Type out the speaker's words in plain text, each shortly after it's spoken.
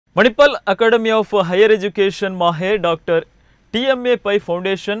Manipal Academy of Higher Education MAHE, Dr TMA Pai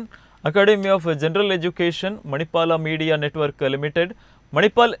Foundation, Academy of General Education, Manipala Media Network Limited,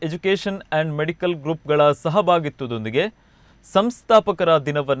 Manipal Education and Medical Groupಗಳ ಸಹಭಾಗಿತ್ವದೊಂದಿಗೆ ಸಂಸ್ಥಾಪಕರ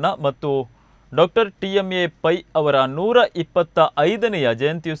ದಿನವನ್ನು ಮತ್ತು doctor TMA pi ಅವರ 125ನೆಯ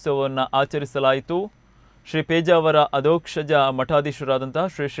ಜಯಂತ್ಯುತ್ಸವವನ್ನು ಆಚರಿಸಲಾಯಿತು. ಶ್ರೀ ಪೇಜಾವರ ಅಧೋಕ್ಷಜ ಮಠಾಧೀಶರಾದಂತಹ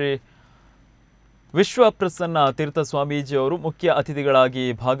ಶ್ರೀ ವಿಶ್ವಪ್ರಸನ್ನ ತೀರ್ಥ ಸ್ವಾಮೀಜಿ ಅವರು ಮುಖ್ಯ ಅತಿಥಿಗಳಾಗಿ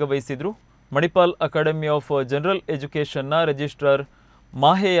ಭಾಗವಹಿಸಿದರು. Manipal academy of general ಎಜುಕೇಷನ್ನ registrar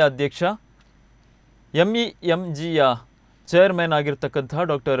ಮಾಹೆಯ ಅಧ್ಯಕ್ಷ MEMGಯ chairman ಆಗಿರತಕ್ಕಂತಹ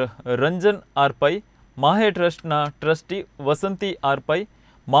doctor Ranjan R pi, ಮಾಹೆ ಟ್ರಸ್ಟ್ನ trustee Vasanthi R pi,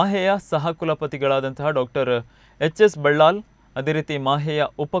 ಮಾಹೆಯ ಸಹಕುಲಪತಿಗಳಾದಂತಹ doctor HS Ballal, ಅದೇ ರೀತಿ ಮಾಹೆಯ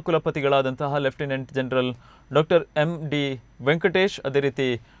ಉಪಕುಲಪತಿಗಳಾದಂತಹ lieutenant general doctor MD Venkatesh, ಅದೇ ರೀತಿ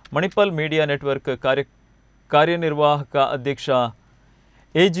ಮಣಿಪಾಲ್ ಮೀಡಿಯಾ ನೆಟ್ವರ್ಕ್ ಕಾರ್ಯನಿರ್ವಾಹಕ ಅಧ್ಯಕ್ಷ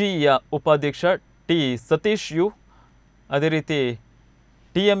AGಯ ಉಪಾಧ್ಯಕ್ಷ T ಸತೀಶ್ ಯು, ಅದೇ ರೀತಿ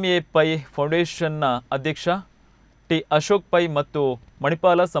TMA ಪೈ ಫೌಂಡೇಶನ್ನ ಅಧ್ಯಕ್ಷ T ಅಶೋಕ್ ಪೈ ಮತ್ತು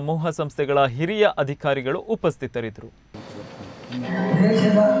ಮಣಿಪಾಲ ಸಮೂಹ ಸಂಸ್ಥೆಗಳ ಹಿರಿಯ ಅಧಿಕಾರಿಗಳು ಉಪಸ್ಥಿತರಿದ್ದರು.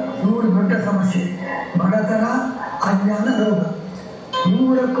 ದೇಶದ 3 ದೊಡ್ಡ ಸಮಸ್ಯೆ ಬಡತನ, ಅಜ್ಞಾನ, ರೋಗ.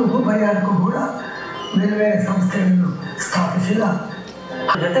 ಮೂರಕ್ಕೂ ಪರಿಹಾರಕ್ಕೂ ಕೂಡ ಬೇರೆ ಬೇರೆ ಸಂಸ್ಥೆಗಳನ್ನು ಸ್ಥಾಪಿಸಿದ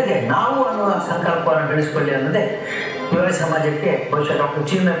ಜೊತೆಗೆ ನಾವು ಅನ್ನುವ ಸಂಕಲ್ಪವನ್ನು ಬೆಳೆಸಿಕೊಳ್ಳಿ ಅನ್ನೋದೇ ಯುವ ಸಮಾಜಕ್ಕೆ ಬಹುಶಃ ಡಾಕ್ಟರ್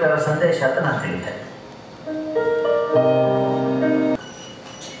TMA ಅವರ ಸಂದೇಶ ಅಂತ ನಾನು ತಿಳಿತೆ.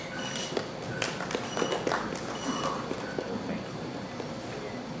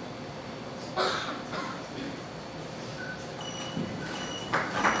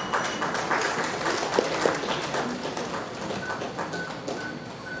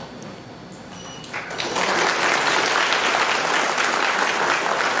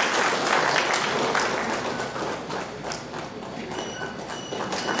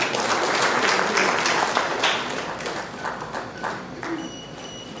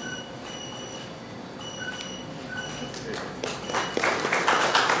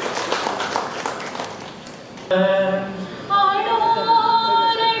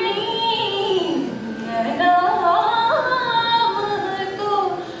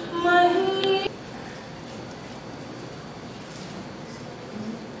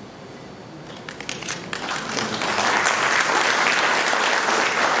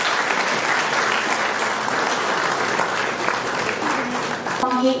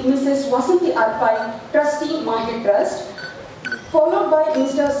 Mrs. Vasanti Arpai, Trustee MAHE Trust, followed by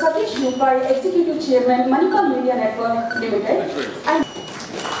Mr. Satish Pai, Executive Chairman, Manipal Media Network Limited, and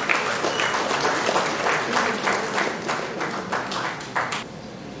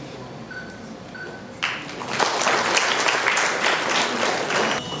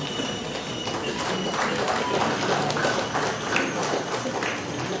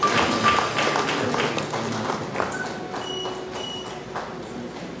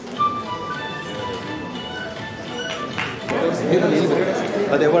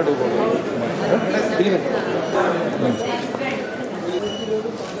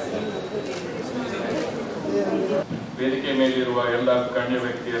ವೇದಿಕೆ ಮೇಲಿರುವ ಎಲ್ಲ ಗಣ್ಯ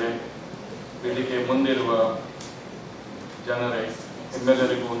ವ್ಯಕ್ತಿಯರೇ, ವೇದಿಕೆ ಮುಂದಿರುವ ಜನರೇ,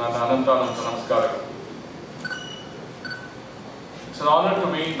 ನಿಮ್ಮೆಲ್ಲರಿಗೂ ನನ್ನ ಅನಂತಾನಂತ ನಮಸ್ಕಾರಗಳು. It's an honor to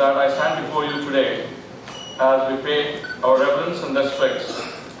me that I stand before you today as we pay our reverence and respects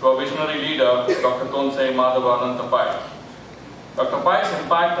to our visionary leader, Dr. TMA Pai. Dr. Pai's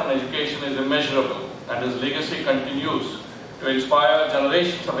impact on education is immeasurable, and his legacy continues to inspire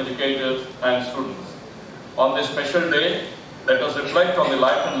generations of educators and students. On this special day, let us reflect on the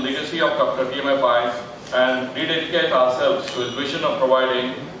life and legacy of Dr. TMA Pai and rededicate ourselves to his vision of providing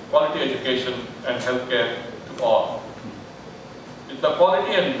quality education and healthcare to all. It's the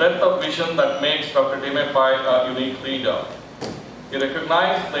quality and breadth of vision that makes Dr. TMA Pai a unique leader. He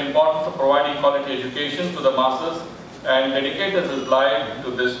recognized the importance of providing quality education to the masses and dedicated his life to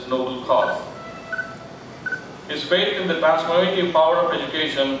this noble cause. His faith in the transformative power of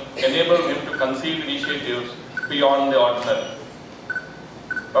education enabled him to conceive initiatives beyond the ordinary.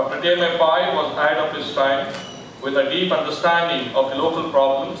 Dr. TMA Pai was ahead of his time with a deep understanding of the local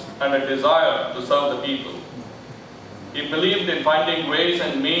problems and a desire to serve the people. He believed in finding ways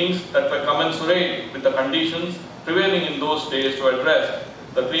and means that were commensurate with the conditions prevailing in those days to address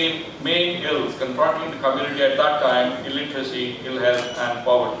the 3 main ills confronting the community at that time: illiteracy, ill health, and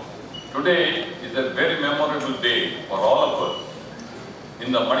poverty. Today is a very memorable day for all of us in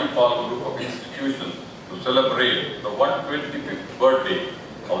the Manipal group of institutions to celebrate the 125th birthday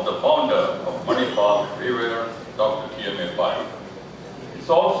of the founder of Manipal, Reverend Dr. TMA Pai.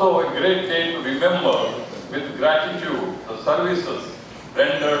 It's also a great day to remember with gratitude the services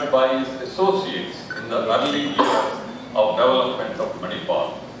rendered by his associates in the early years of development of Manipal.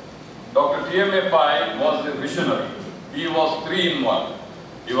 Dr. TMA Pai was a visionary. He was 3 in 1.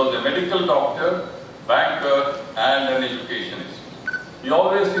 He was a medical doctor, banker, and an educationist. He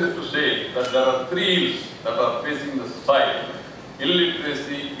always used to say that there are 3 ills that are facing the society: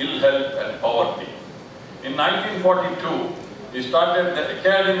 illiteracy, ill health, and poverty. In 1942, he started the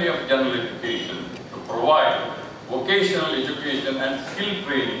Academy of General Education to provide vocational education and skill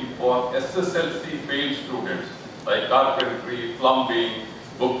training for SSLC failed students like carpentry, plumbing,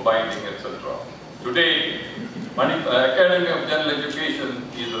 bookbinding, etc. Today, Academy of General Education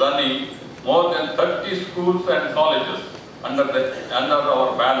is running more than 30 schools and colleges under our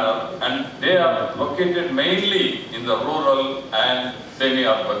banner, and they are located mainly in the rural and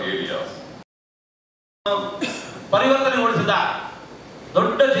semi-urban areas. ಪರಿವರ್ತನೆಗೊಳಿಸಿದ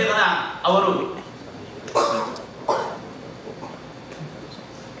ದೊಡ್ಡ ಚೇತನ ಅವರು.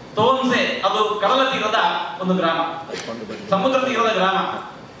 ತೋನ್ಸೆ ಅದು ಕಡಲ ತೀರದ ಒಂದು ಗ್ರಾಮ, ಸಮುದ್ರ ತೀರದ ಗ್ರಾಮ.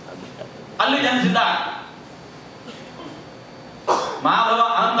 ಅಲ್ಲಿ ಜನಿಸಿದ ಮಾಧವ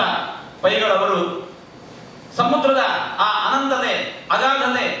ಅನಂತ ಪೈಗಳವರು ಸಮುದ್ರದ ಆ ಅನಂತತೆ,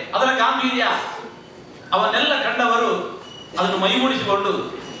 ಅಗಾಧತೆ, ಅದರ ಗಾಂಭೀರ್ಯ ಅವನ್ನೆಲ್ಲ ಕಂಡವರು ಅದನ್ನು ಮೈಗೂಡಿಸಿಕೊಂಡು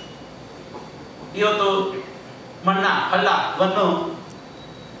ಇವತ್ತು ಮಣ್ಣ ಹಳ್ಳವನ್ನು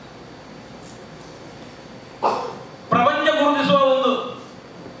ಪ್ರಪಂಚ ಗುರುತಿಸುವ ಒಂದು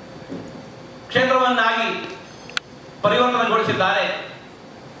ಕ್ಷೇತ್ರವನ್ನಾಗಿ ಪರಿವರ್ತನೆಗೊಳಿಸಿದ್ದಾರೆ.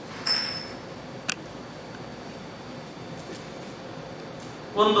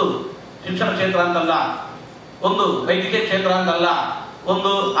 ಒಂದು ಶಿಕ್ಷಣ ಕ್ಷೇತ್ರ ಅಂತಲ್ಲ, ಒಂದು ವೈದ್ಯಕೀಯ ಕ್ಷೇತ್ರ ಅಂತಲ್ಲ,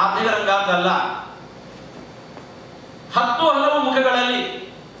 ಒಂದು ಆರ್ಥಿಕ ರಂಗ ಅಂತಲ್ಲ, 10 ಹಲವು ಮುಖಗಳಲ್ಲಿ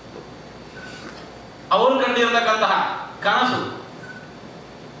ಅವರು ಕಂಡಿರತಕ್ಕಂತಹ ಕನಸು,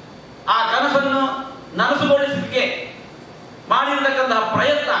 ಆ ಕನಸನ್ನು ನನಸುಗೊಳಿಸಲಿಕ್ಕೆ ಮಾಡಿರತಕ್ಕಂತಹ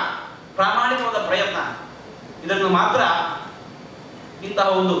ಪ್ರಯತ್ನ, ಪ್ರಾಮಾಣಿಕವಾದ ಪ್ರಯತ್ನ, ಇದನ್ನು ಮಾತ್ರ ಇಂತಹ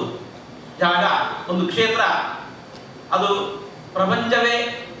ಒಂದು ಜಾಗ, ಒಂದು ಕ್ಷೇತ್ರ, ಅದು ಪ್ರಪಂಚವೇ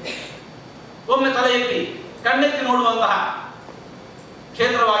ಒಮ್ಮೆ ತಲೆ ಎತ್ತಿ ಕಣ್ಣೆತ್ತಿ ನೋಡುವಂತಹ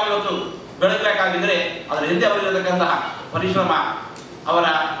ಕ್ಷೇತ್ರವಾಗಿ ಇವತ್ತು ಬೆಳಗಬೇಕಾಗಿದ್ದರೆ ಅದರ ಹಿಂದೆ ಅವರಿರತಕ್ಕಂತಹ ಪರಿಶ್ರಮ, ಅವರ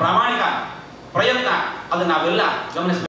ಪ್ರಾಮಾಣಿಕ ಪ್ರಯತ್ನ, ಅದನ್ನು ನಾವೆಲ್ಲ ಗಮನಿಸಬೇಕು.